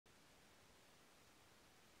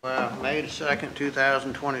Well, May the 2nd,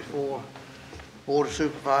 2024, Board of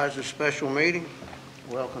Supervisors special meeting.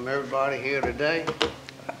 Welcome everybody here today.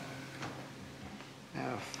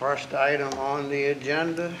 Now, first item on the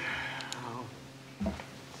agenda, I'll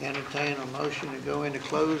entertain a motion to go into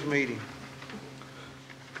closed meeting.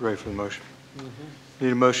 Ready for the motion?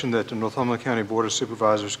 Need a motion that the Northumberland County Board of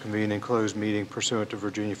Supervisors convene in closed meeting pursuant to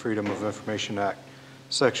Virginia Freedom of Information Act,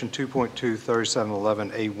 Section 2.2,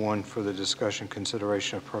 3711A1 for the discussion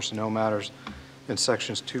consideration of personnel matters, and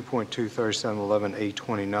Sections 2.2,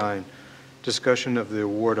 3711A29, discussion of the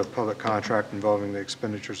award of public contract involving the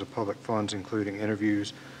expenditures of public funds, including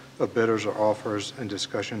interviews of bidders or offers, and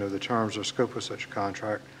discussion of the terms or scope of such a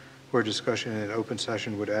contract, where discussion in an open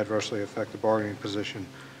session would adversely affect the bargaining position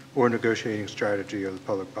or negotiating strategy of the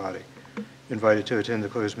public body. Invited to attend the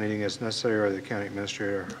closed meeting as necessary are the county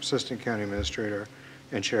administrator, assistant county administrator,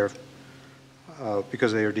 and sheriff,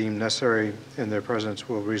 because they are deemed necessary, and their presence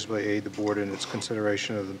will reasonably aid the board in its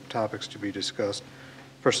consideration of the topics to be discussed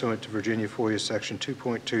pursuant to Virginia FOIA Section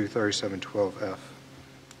 2.2, 3712F.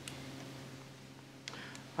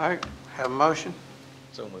 All right, have a motion?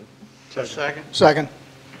 So moved. Second? Second.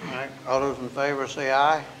 All right, all those in favor say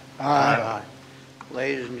aye. Aye.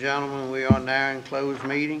 Ladies and gentlemen, we are now in closed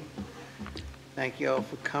meeting. Thank you all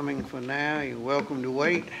for coming for now. You're welcome to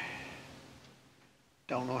wait.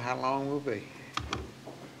 Don't know how long we'll be.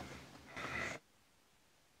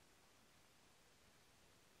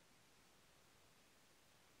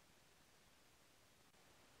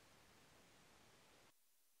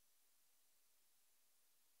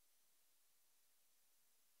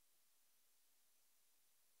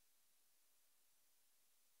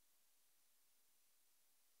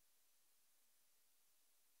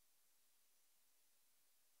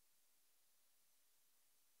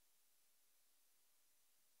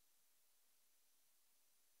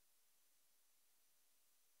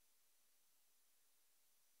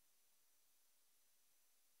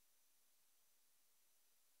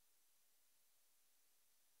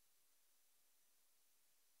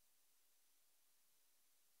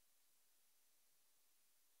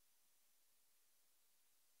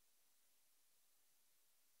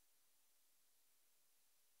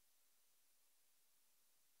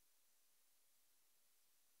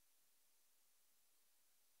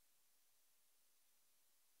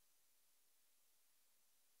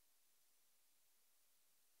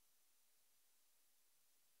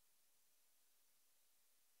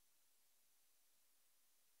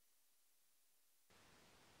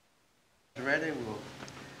 Ready? We'll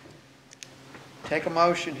take a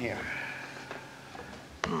motion here.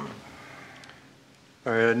 All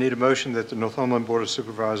right, I need a motion that the Northumberland Board of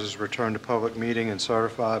Supervisors return to public meeting and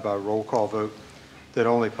certify by roll call vote that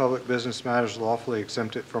only public business matters lawfully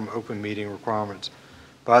exempted from open meeting requirements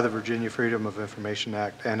by the Virginia Freedom of Information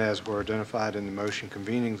Act and as were identified in the motion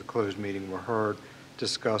convening the closed meeting were heard,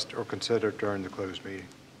 discussed, or considered during the closed meeting.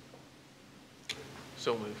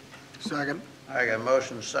 So moved. Second. I got a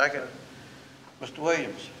motion second. Mr.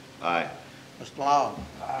 Williams? Aye. Mr. Long?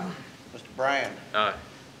 Aye. Mr. Brand? Aye.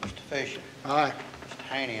 Mr. Fisher? Aye. Mr.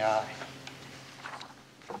 Haney, aye.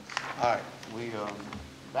 All right, we are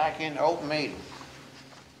back in open meeting.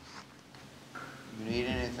 You need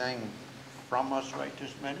anything from us right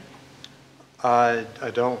this minute? I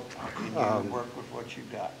don't. Can you work with what you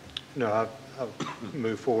got? No, I'll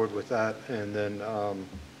move forward with that, and then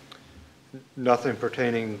nothing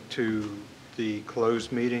pertaining to the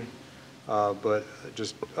closed meeting, but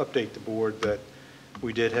just update the board that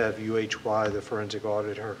we did have UHY, the forensic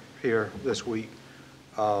auditor, here this week.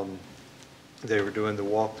 They were doing the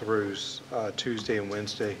walkthroughs Tuesday and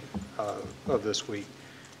Wednesday of this week,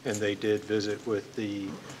 and they did visit with the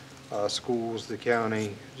schools, the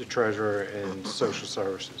county, the treasurer, and social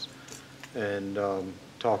services. And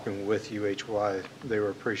talking with UHY, they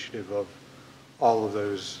were appreciative of all of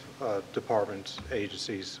those departments,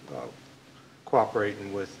 agencies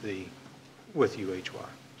cooperating with UHY.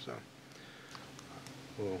 So,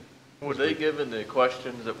 Were they given the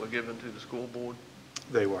questions that were given to the school board?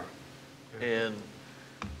 They were. Yeah.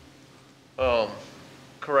 And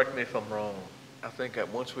correct me if I'm wrong. I think that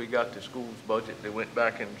once we got the school's budget, they went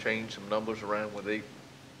back and changed some numbers around. Were they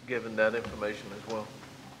given that information as well?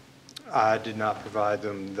 I did not provide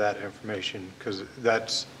them that information because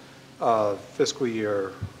that's fiscal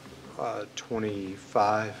year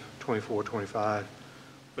 24, 25.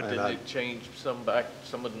 But did they change some back?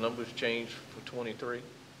 Some of the numbers changed for 23?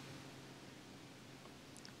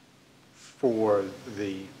 For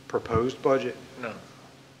the proposed budget? No.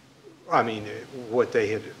 I mean, what they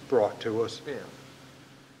had brought to us? Yeah.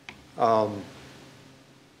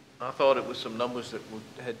 I thought it was some numbers that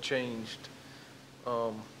had changed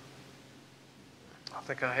I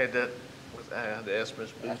think I had to ask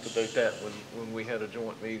Ms. Booth about that when we had a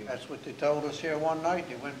joint meeting. That's what they told us here one night.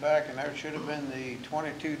 They went back and there should have been the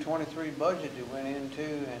 22-23 budget they went into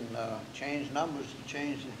and changed numbers to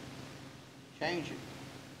change it.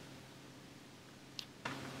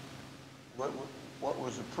 What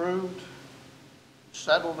was approved,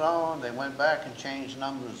 settled on, they went back and changed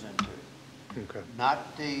numbers into it. Okay.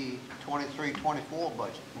 Not the 23-24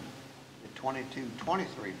 budget, the 22-23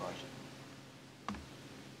 budget.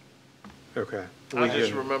 Okay. I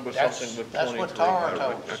just remember something with 23. That's what Tara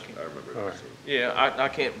told us. I remember All that right. too. Yeah, I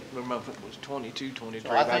can't remember if it was 22, 23.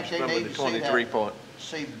 So I think just they remember need the to see 23 that, part.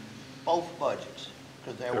 see both budgets,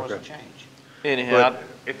 because there was a Okay. change. Anyhow,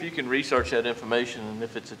 if you can research that information, and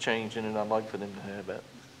if it's a change in it, I'd like for them to have that.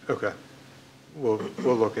 Okay. We'll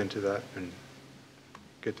look into that and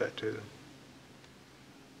get that to them.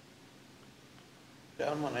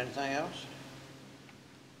 Gentlemen, anything else?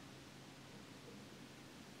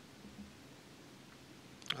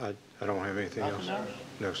 I don't have anything else. Nothing else?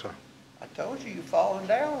 No, sir. I told you, you're falling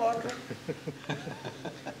down, Ludwig.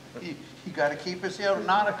 You gotta keep us here till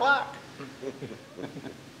 9 o'clock.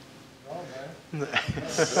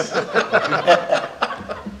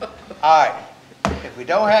 All right, if we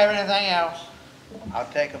don't have anything else, I'll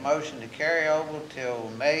take a motion to carry over till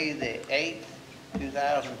May the 8th,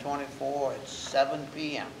 2024 at 7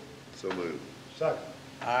 p.m. So moved. All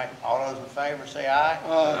right, all those in favor say aye.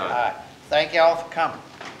 Aye. Thank y'all for coming.